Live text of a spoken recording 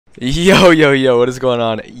Yo, what is going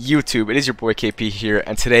on YouTube? It is your boy KP here,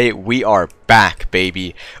 and today we are back,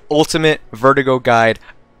 baby. Ultimate Vertigo Guide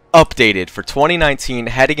updated for 2019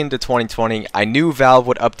 heading into 2020. I knew Valve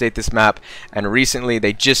would update this map, and recently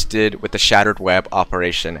they just did with the Shattered Web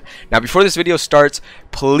operation. Now before this video starts,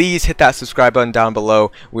 please hit that subscribe button down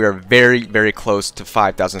below. We are very close to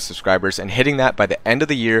 5,000 subscribers, and hitting that by the end of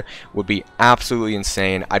the year would be absolutely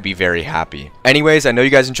insane. I'd be very happy. Anyways, I know you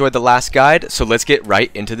guys enjoyed the last guide, so let's get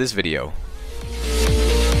right into this video.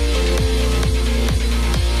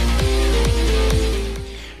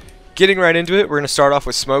 Getting right into it, we're going to start off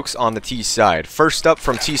with smokes on the T side. First up,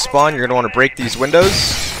 from T spawn, you're going to want to break these windows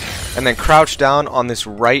and then crouch down on this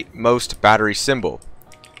rightmost battery symbol.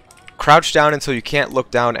 Crouch down until you can't look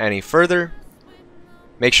down any further.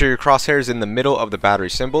 Make sure your crosshair is in the middle of the battery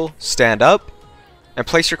symbol. Stand up and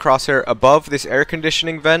place your crosshair above this air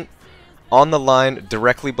conditioning vent on the line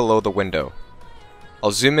directly below the window.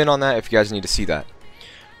 I'll zoom in on that if you guys need to see that.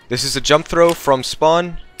 This is a jump throw from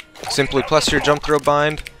spawn. Simply plus your jump throw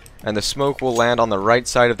bind, and the smoke will land on the right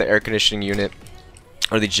side of the air conditioning unit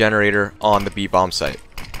or the generator on the B bomb site.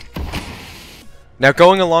 Now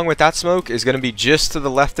going along with that smoke is going to be just to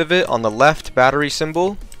the left of it on the left battery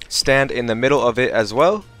symbol. Stand in the middle of it as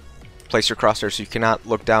well. Place your crosshair so you cannot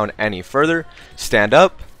look down any further. Stand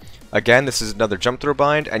up. Again, this is another jump throw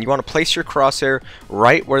bind, and you want to place your crosshair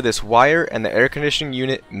right where this wire and the air conditioning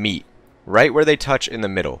unit meet. Right where they touch in the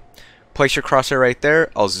middle. Place your crosshair right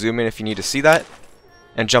there. I'll zoom in if you need to see that.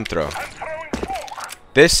 And jump throw.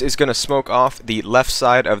 This is going to smoke off the left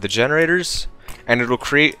side of the generators, and it'll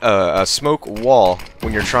create a smoke wall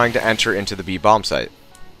when you're trying to enter into the B bomb site.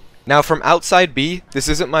 Now from outside B, this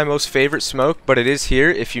isn't my most favorite smoke, but it is here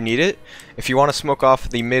if you need it. If you want to smoke off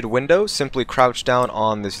the mid window, simply crouch down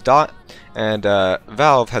on this dot, and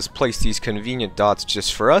Valve has placed these convenient dots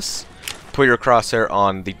just for us. Put your crosshair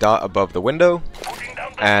on the dot above the window,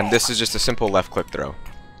 and this is just a simple left click throw.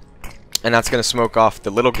 And that's going to smoke off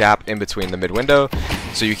the little gap in between the mid window,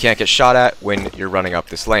 so you can't get shot at when you're running up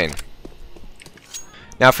this lane.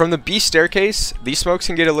 Now from the B staircase, these smokes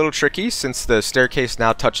can get a little tricky since the staircase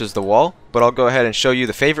now touches the wall, but I'll go ahead and show you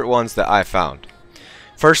the favorite ones that I found.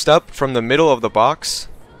 First up, from the middle of the box,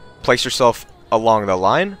 place yourself along the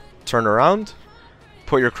line, turn around,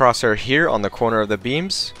 put your crosshair here on the corner of the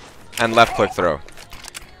beams, and left click throw.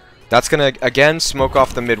 That's going to again smoke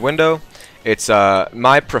off the mid window. It's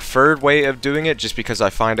my preferred way of doing it just because I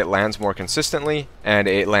find it lands more consistently and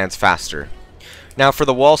it lands faster. Now for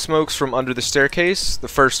the wall smokes from under the staircase, the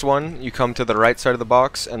first one, you come to the right side of the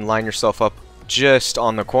box and line yourself up just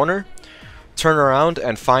on the corner. Turn around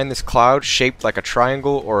and find this cloud shaped like a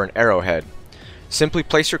triangle or an arrowhead. Simply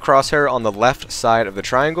place your crosshair on the left side of the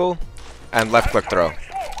triangle and left click throw.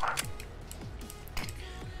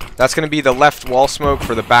 That's going to be the left wall smoke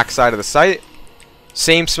for the back side of the site.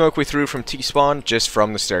 Same smoke we threw from T-spawn, just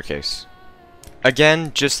from the staircase.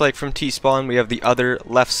 Again, just like from T-spawn, we have the other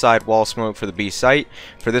left side wall smoke for the B site.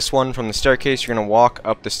 For this one from the staircase, you're going to walk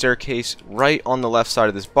up the staircase right on the left side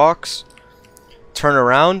of this box. Turn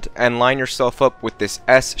around and line yourself up with this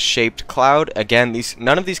S-shaped cloud. Again,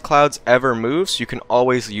 none of these clouds ever move, so you can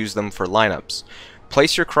always use them for lineups.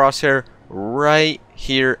 Place your crosshair right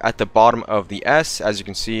here at the bottom of the S. As you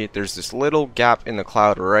can see, there's this little gap in the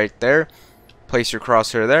cloud right there. Place your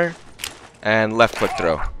crosshair there and left click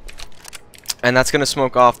throw. And that's going to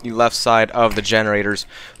smoke off the left side of the generators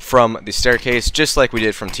from the staircase, just like we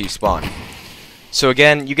did from T-spawn. So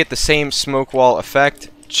again, you get the same smoke wall effect,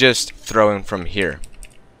 just throwing from here.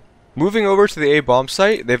 Moving over to the A bomb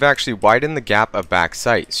site, they've actually widened the gap of back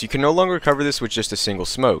site, so you can no longer cover this with just a single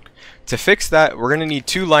smoke. To fix that, we're going to need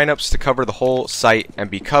two lineups to cover the whole site and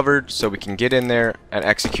be covered so we can get in there and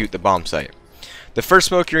execute the bomb site. The first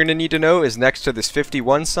smoke you're going to need to know is next to this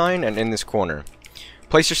 51 sign and in this corner.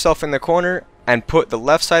 Place yourself in the corner and put the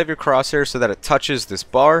left side of your crosshair so that it touches this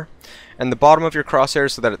bar, and the bottom of your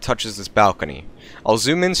crosshair so that it touches this balcony. I'll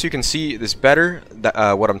zoom in so you can see this better,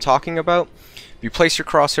 what I'm talking about. You place your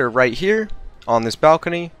crosshair right here on this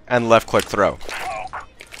balcony and left click throw.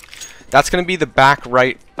 That's going to be the back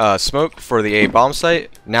right smoke for the A bomb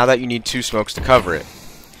site, now that you need two smokes to cover it.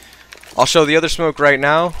 I'll show the other smoke right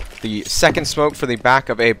now. The second smoke for the back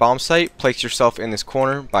of A bomb site, place yourself in this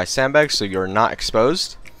corner by Sandbags so you're not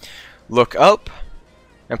exposed. Look up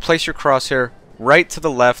and place your crosshair right to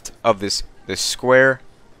the left of this square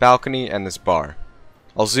balcony and this bar.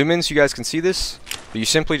 I'll zoom in so you guys can see this, but you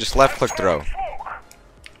simply just left click throw.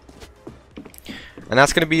 And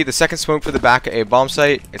that's going to be the second smoke for the back of A bomb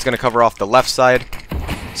site. It's going to cover off the left side.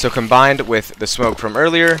 So combined with the smoke from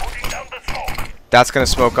earlier, that's going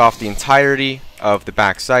to smoke off the entirety of the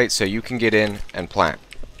back site so you can get in and plant.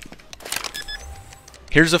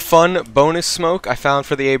 Here's a fun bonus smoke I found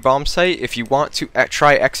for the A bomb site. If you want to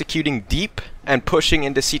try executing deep and pushing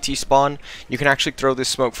into CT spawn, you can actually throw this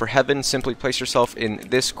smoke for heaven. Simply place yourself in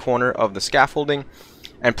this corner of the scaffolding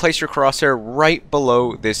and place your crosshair right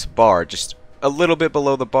below this bar. Just a little bit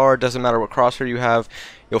below the bar, doesn't matter what crosshair you have.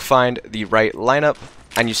 You'll find the right lineup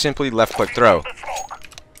and you simply left click throw.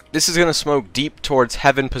 This is going to smoke deep towards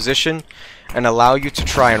heaven position and allow you to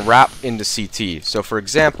try and wrap into CT. So for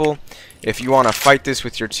example, if you want to fight this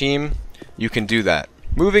with your team, you can do that.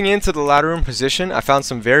 Moving into the ladder room position, I found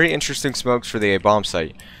some very interesting smokes for the A bomb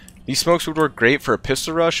site. These smokes would work great for a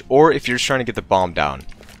pistol rush or if you're just trying to get the bomb down.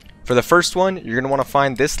 For the first one, you're going to want to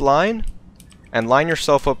find this line and line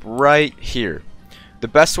yourself up right here. The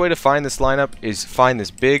best way to find this lineup is find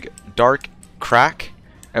this big dark crack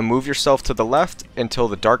and move yourself to the left until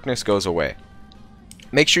the darkness goes away.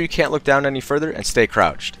 Make sure you can't look down any further and stay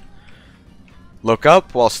crouched. Look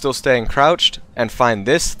up while still staying crouched and find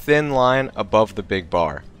this thin line above the big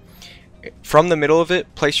bar. From the middle of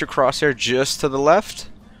it, place your crosshair just to the left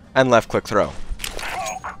and left click throw.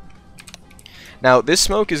 Now this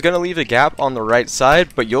smoke is going to leave a gap on the right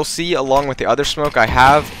side, but you'll see along with the other smoke I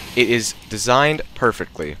have, it is designed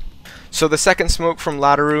perfectly. So the second smoke from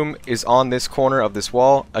ladder room is on this corner of this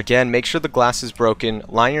wall. Again, make sure the glass is broken,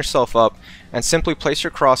 line yourself up, and simply place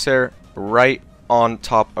your crosshair right on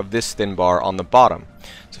top of this thin bar on the bottom.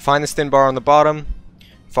 So find this thin bar on the bottom,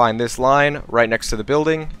 find this line right next to the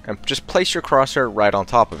building, and just place your crosshair right on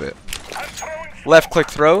top of it. Left click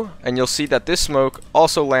throw, and you'll see that this smoke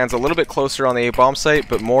also lands a little bit closer on the A bomb site,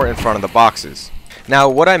 but more in front of the boxes. Now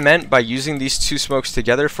what I meant by using these two smokes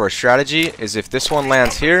together for a strategy is if this one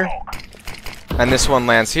lands here and this one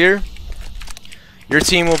lands here, your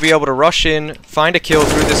team will be able to rush in, find a kill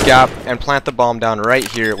through this gap, and plant the bomb down right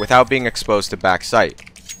here without being exposed to back sight.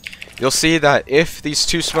 You'll see that if these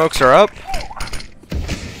two smokes are up,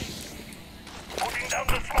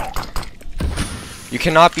 you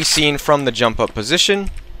cannot be seen from the jump up position,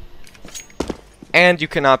 and you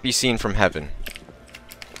cannot be seen from heaven.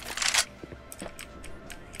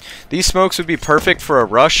 These smokes would be perfect for a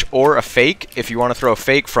rush or a fake if you want to throw a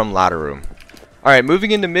fake from ladder room. Alright,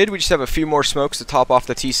 moving into mid, we just have a few more smokes to top off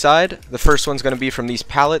the T side. The first one's going to be from these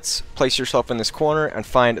pallets. Place yourself in this corner and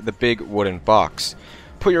find the big wooden box.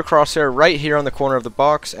 Put your crosshair right here on the corner of the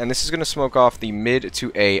box, and this is going to smoke off the mid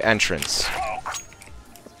to A entrance.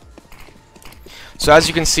 So as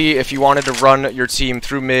you can see, if you wanted to run your team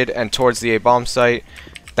through mid and towards the A bomb site,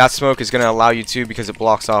 that smoke is going to allow you to because it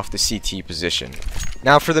blocks off the CT position.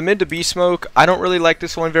 Now for the mid to B smoke, I don't really like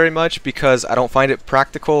this one very much because I don't find it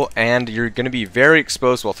practical and you're going to be very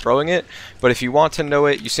exposed while throwing it. But if you want to know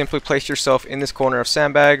it, you simply place yourself in this corner of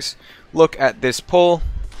sandbags, look at this pole,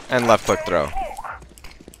 and left click throw.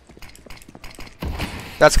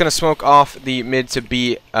 That's going to smoke off the mid to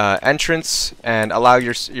B entrance and allow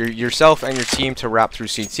yourself and your team to wrap through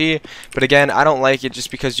CT. But again, I don't like it just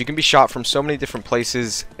because you can be shot from so many different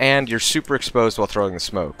places and you're super exposed while throwing the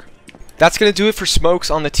smoke. That's going to do it for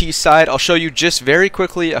smokes on the T side. I'll show you just very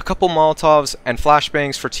quickly a couple Molotovs and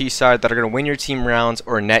flashbangs for T side that are going to win your team rounds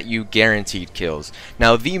or net you guaranteed kills.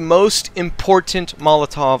 Now the most important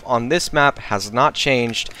Molotov on this map has not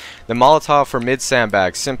changed. The Molotov for mid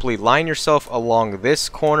sandbags. Simply line yourself along this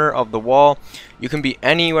corner of the wall. You can be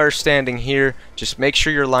anywhere standing here. Just make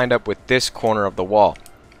sure you're lined up with this corner of the wall.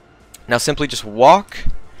 Now simply just walk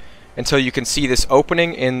until you can see this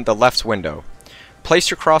opening in the left window.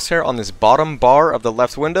 Place your crosshair on this bottom bar of the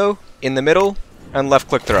left window, in the middle, and left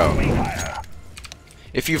click throw.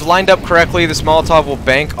 If you've lined up correctly, this Molotov will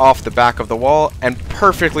bank off the back of the wall and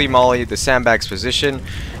perfectly molly the sandbag's position.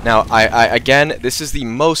 Now, again, this is the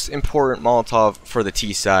most important Molotov for the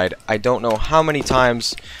T side. I don't know how many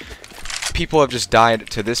times people have just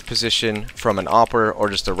died to this position from an opper or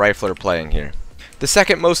just a rifler playing here. The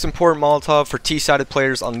second most important Molotov for T-sided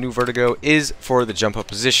players on the new Vertigo is for the jump up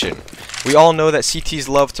position. We all know that CTs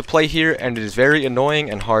love to play here and it is very annoying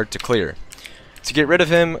and hard to clear. To get rid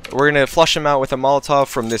of him, we're going to flush him out with a Molotov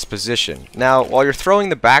from this position. Now, while you're throwing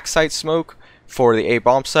the backside smoke for the A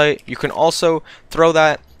bomb site, you can also throw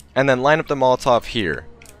that and then line up the Molotov here.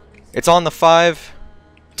 It's on the 5,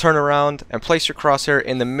 turn around and place your crosshair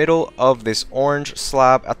in the middle of this orange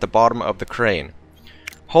slab at the bottom of the crane.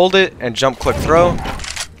 Hold it and jump click throw,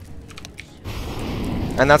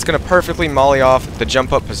 and that's going to perfectly molly off the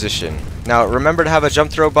jump up position. Now remember to have a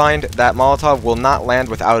jump throw bind. That Molotov will not land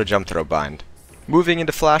without a jump throw bind. Moving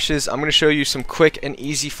into flashes, I'm going to show you some quick and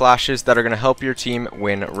easy flashes that are going to help your team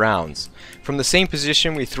win rounds. From the same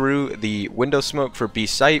position we threw the window smoke for B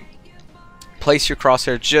site, place your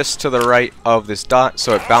crosshair just to the right of this dot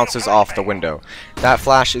so it bounces off the window. That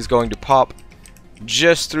flash is going to pop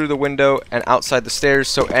just through the window and outside the stairs,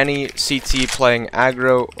 so any CT playing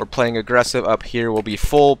aggro or playing aggressive up here will be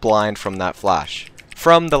full blind from that flash.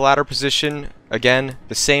 From the ladder position, again,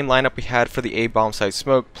 the same lineup we had for the A bomb site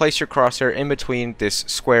smoke. Place your crosshair in between this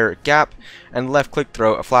square gap and left click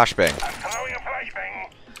throw a flashbang.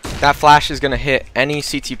 That flash is going to hit any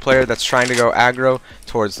CT player that's trying to go aggro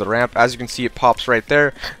towards the ramp. As you can see, it pops right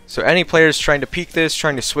there. So any players trying to peek this,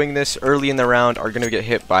 trying to swing this early in the round are going to get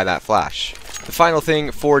hit by that flash. The final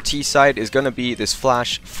thing for T side is going to be this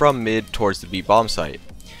flash from mid towards the B bomb site.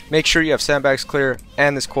 Make sure you have sandbags clear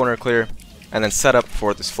and this corner clear, and then set up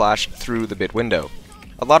for this flash through the mid window.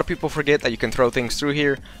 A lot of people forget that you can throw things through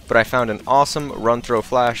here, but I found an awesome run throw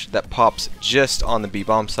flash that pops just on the B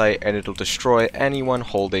bomb site and it'll destroy anyone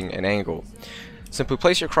holding an angle. Simply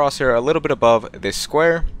place your crosshair a little bit above this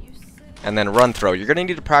square and then run throw. You're going to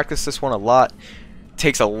need to practice this one a lot. It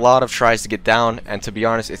takes a lot of tries to get down, and to be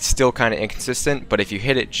honest, it's still kind of inconsistent, but if you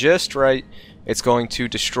hit it just right, it's going to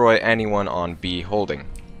destroy anyone on B holding.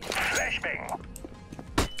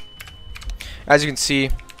 As you can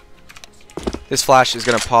see, this flash is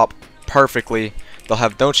going to pop perfectly. They'll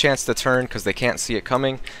have no chance to turn because they can't see it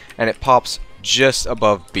coming, and it pops just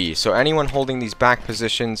above B. So anyone holding these back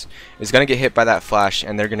positions is going to get hit by that flash,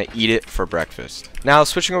 and they're going to eat it for breakfast. Now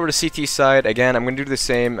switching over to CT side, again, I'm going to do the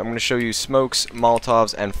same. I'm going to show you smokes,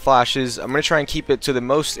 Molotovs, and flashes. I'm going to try and keep it to the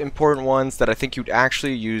most important ones that I think you'd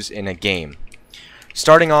actually use in a game.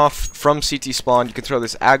 Starting off from CT spawn, you can throw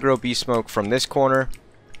this aggro B smoke from this corner.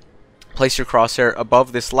 Place your crosshair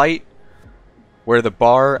above this light where the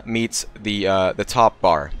bar meets the top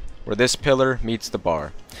bar, where this pillar meets the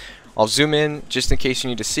bar. I'll zoom in just in case you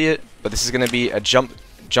need to see it, but this is going to be a jump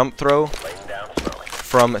throw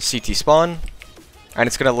from CT spawn, and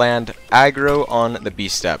it's going to land aggro on the B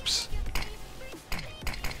steps.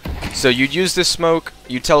 So you'd use this smoke,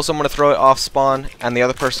 you'd tell someone to throw it off spawn, and the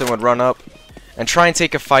other person would run up and try and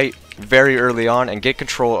take a fight very early on and get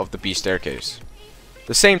control of the B staircase.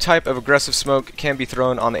 The same type of aggressive smoke can be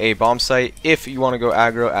thrown on the A bomb site if you want to go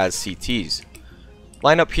aggro as CTs.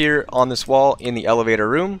 Line up here on this wall in the elevator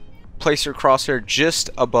room. Place your crosshair just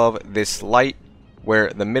above this light where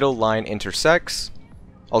the middle line intersects.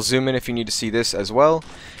 I'll zoom in if you need to see this as well.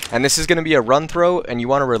 And this is going to be a run throw, and you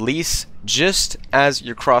want to release just as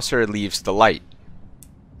your crosshair leaves the light.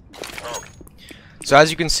 So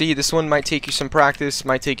as you can see, this one might take you some practice,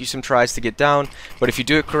 might take you some tries to get down, but if you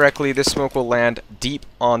do it correctly, this smoke will land deep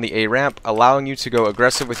on the A ramp, allowing you to go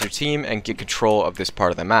aggressive with your team and get control of this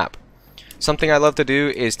part of the map. Something I love to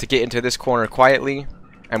do is to get into this corner quietly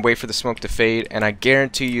and wait for the smoke to fade, and I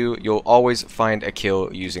guarantee you, you'll always find a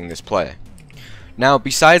kill using this play. Now,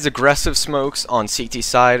 besides aggressive smokes on CT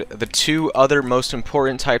side, the two other most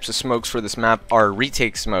important types of smokes for this map are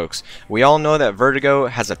retake smokes. We all know that Vertigo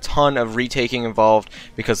has a ton of retaking involved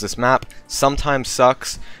because this map sometimes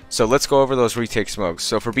sucks, so let's go over those retake smokes.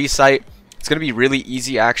 So for B site, it's going to be really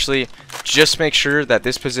easy actually. Just make sure that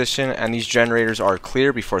this position and these generators are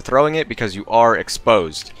clear before throwing it because you are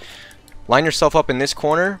exposed. Line yourself up in this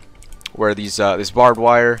corner where these this barbed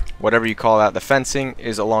wire, whatever you call that, the fencing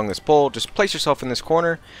is along this pole. Just place yourself in this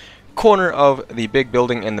corner of the big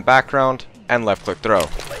building in the background, and left click throw.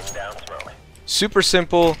 Super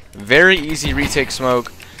simple, very easy retake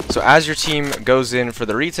smoke. So as your team goes in for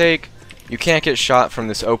the retake, you can't get shot from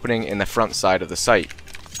this opening in the front side of the site.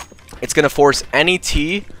 It's going to force any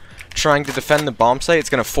T trying to defend the bomb site. It's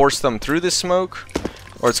going to force them through this smoke,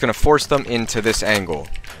 or it's going to force them into this angle.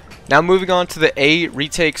 Now moving on to the A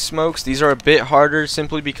retake smokes, these are a bit harder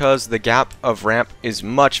simply because the gap of ramp is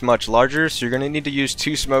much larger, so you're going to need to use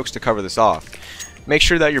two smokes to cover this off. Make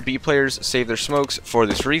sure that your B players save their smokes for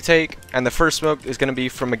this retake, and the first smoke is going to be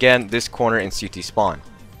from, again, this corner in CT spawn.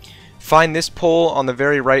 Find this pole on the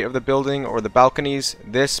very right of the building or the balconies,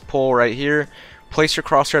 this pole right here. Place your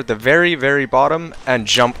crosshair at the very bottom and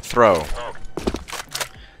jump throw.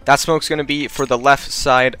 That smoke's going to be for the left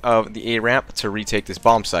side of the A ramp to retake this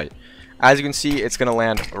bomb site. As you can see, it's going to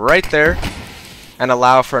land right there and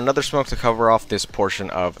allow for another smoke to cover off this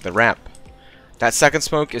portion of the ramp. That second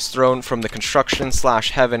smoke is thrown from the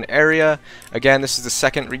construction/heaven area. Again, this is the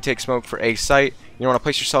second retake smoke for A site. You want to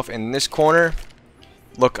place yourself in this corner,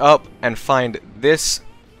 look up, and find this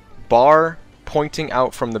bar pointing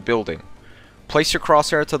out from the building. Place your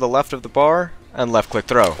crosshair to the left of the bar and left click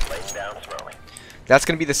throw. That's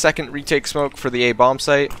going to be the second retake smoke for the A bomb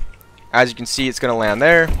site. As you can see, it's going to land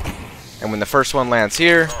there. And when the first one lands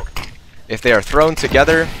here, if they are thrown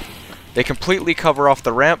together, they completely cover off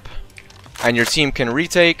the ramp, and your team can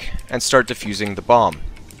retake and start defusing the bomb.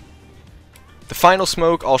 The final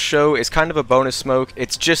smoke I'll show is kind of a bonus smoke.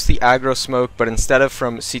 It's just the aggro smoke, but instead of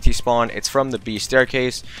from CT spawn, it's from the B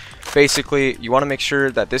staircase. Basically, you want to make sure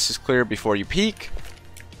that this is clear before you peek,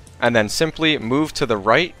 and then simply move to the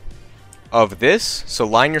right of this. So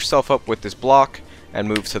line yourself up with this block and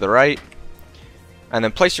move to the right, and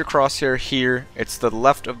then place your crosshair here. It's to the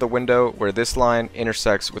left of the window where this line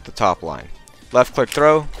intersects with the top line. Left click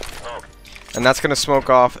throw, and that's going to smoke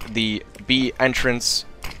off the B entrance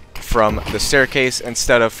from the staircase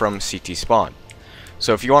instead of from CT spawn.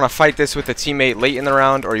 So if you want to fight this with a teammate late in the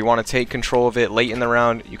round, or you want to take control of it late in the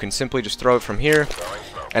round, you can simply just throw it from here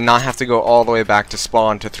and not have to go all the way back to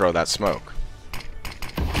spawn to throw that smoke.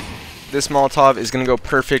 This Molotov is going to go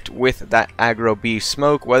perfect with that aggro B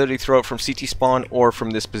smoke, whether you throw it from CT spawn or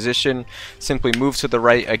from this position. Simply move to the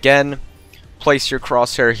right again, place your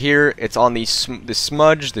crosshair here. It's on this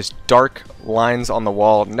smudge, this dark lines on the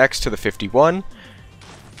wall next to the 51,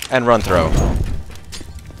 and run throw.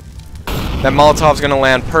 That Molotov is going to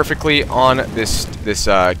land perfectly on this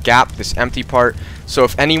gap, this empty part. So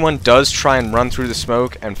if anyone does try and run through the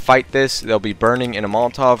smoke and fight this, they'll be burning in a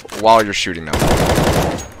Molotov while you're shooting them.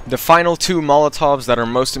 The final two Molotovs that are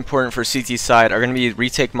most important for CT side are going to be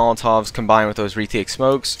retake Molotovs combined with those retake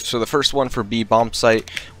smokes. So the first one for B bomb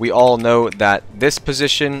site, we all know that this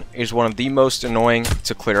position is one of the most annoying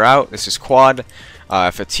to clear out. This is quad.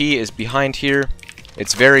 If a T is behind here,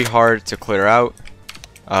 it's very hard to clear out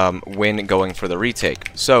when going for the retake.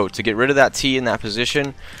 So to get rid of that T in that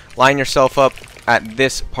position, line yourself up at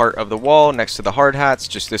this part of the wall next to the hard hats,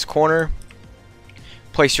 just this corner.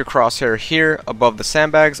 Place your crosshair here above the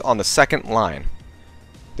sandbags on the second line.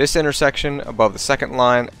 This intersection above the second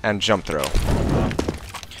line, and jump throw.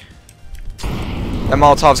 That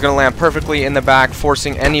Molotov is going to land perfectly in the back,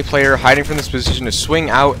 forcing any player hiding from this position to swing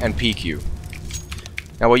out and peek you.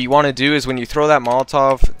 Now what you want to do is when you throw that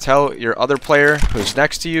Molotov, tell your other player who's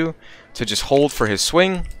next to you to just hold for his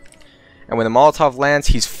swing. And when the Molotov lands,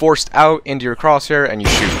 he's forced out into your crosshair and you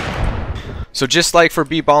shoot. So just like for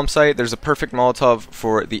B bomb site, there's a perfect Molotov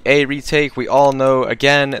for the A retake. We all know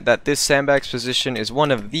again that this sandbags position is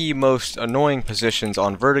one of the most annoying positions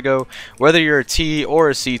on Vertigo. Whether you're a T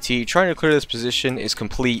or a CT, trying to clear this position is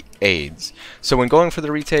complete AIDS. So when going for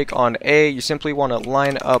the retake on A, you simply want to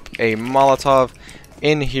line up a Molotov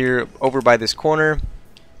in here over by this corner,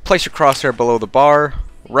 place your crosshair below the bar,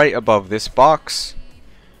 right above this box,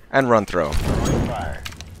 and run throw.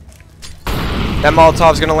 That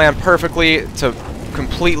Molotov is going to land perfectly to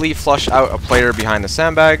completely flush out a player behind the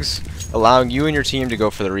sandbags, allowing you and your team to go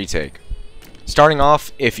for the retake. Starting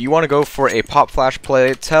off, if you want to go for a pop flash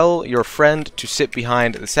play, tell your friend to sit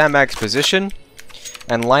behind the sandbags position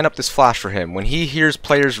and line up this flash for him. When he hears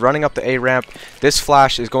players running up the A ramp, this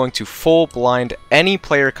flash is going to full blind any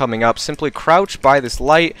player coming up. Simply crouch by this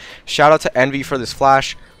light. Shout out to Envy for this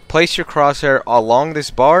flash. Place your crosshair along this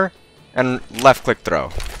bar and left click throw.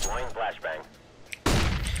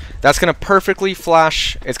 That's going to perfectly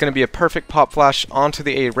flash. It's going to be a perfect pop flash onto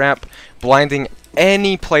the A ramp, blinding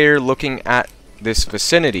any player looking at this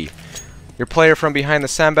vicinity. Your player from behind the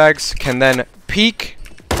sandbags can then peek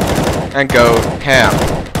and go ham.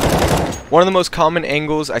 One of the most common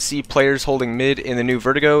angles I see players holding mid in the new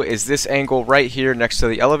Vertigo is this angle right here next to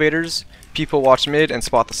the elevators. People watch mid and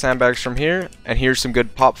spot the sandbags from here, and here's some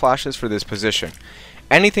good pop flashes for this position.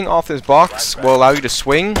 Anything off this box will allow you to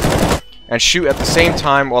swing and shoot at the same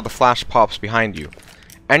time while the flash pops behind you.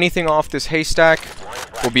 Anything off this haystack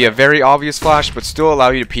will be a very obvious flash, but still allow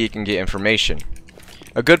you to peek and get information.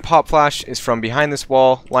 A good pop flash is from behind this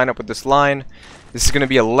wall, line up with this line. This is going to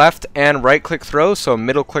be a left and right click throw, so a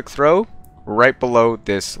middle click throw right below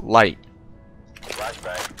this light.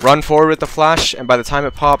 Run forward with the flash, and by the time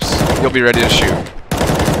it pops, you'll be ready to shoot.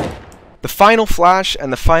 The final flash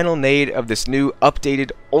and the final nade of this new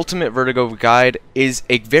updated Ultimate Vertigo Guide is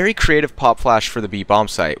a very creative pop flash for the B bomb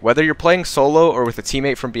site. Whether you're playing solo or with a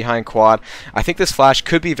teammate from behind quad, I think this flash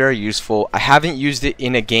could be very useful. I haven't used it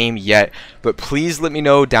in a game yet, but please let me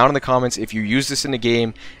know down in the comments if you use this in a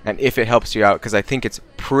game and if it helps you out, because I think it's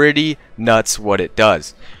pretty nuts what it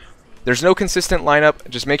does. There's no consistent lineup.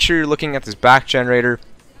 Just make sure you're looking at this back generator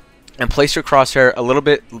and place your crosshair a little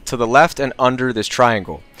bit to the left and under this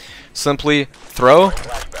triangle. Simply throw,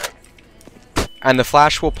 and the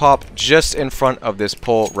flash will pop just in front of this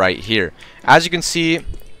pole right here. As you can see,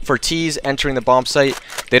 for T's entering the bomb site,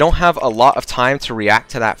 they don't have a lot of time to react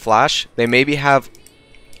to that flash. They maybe have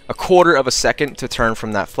a quarter of a second to turn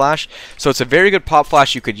from that flash. So it's a very good pop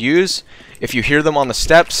flash you could use. If you hear them on the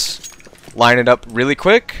steps, line it up really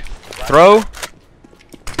quick, throw,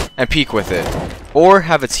 and peek with it. Or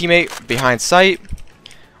have a teammate behind sight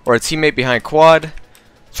or a teammate behind quad.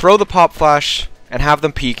 Throw the pop flash, and have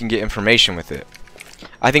them peek and get information with it.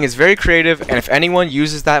 I think it's very creative, and if anyone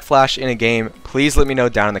uses that flash in a game, please let me know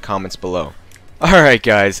down in the comments below. Alright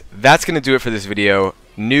guys, that's going to do it for this video.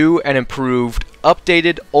 New and improved,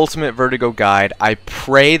 updated Ultimate Vertigo Guide. I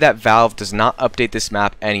pray that Valve does not update this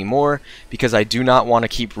map anymore, because I do not want to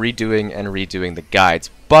keep redoing and redoing the guides.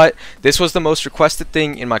 But this was the most requested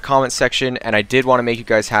thing in my comment section, and I did want to make you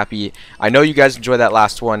guys happy. I know you guys enjoyed that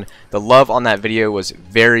last one. The love on that video was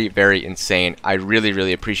very, very insane. I really,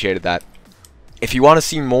 really appreciated that. If you want to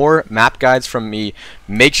see more map guides from me,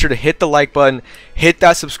 make sure to hit the like button, hit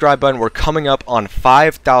that subscribe button. We're coming up on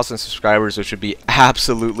 5,000 subscribers, which would be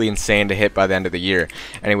absolutely insane to hit by the end of the year,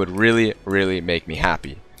 and it would really, really make me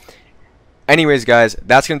happy. Anyways guys,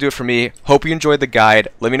 that's going to do it for me. Hope you enjoyed the guide.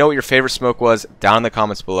 Let me know what your favorite smoke was down in the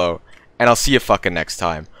comments below, and I'll see you fucking next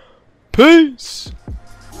time. Peace!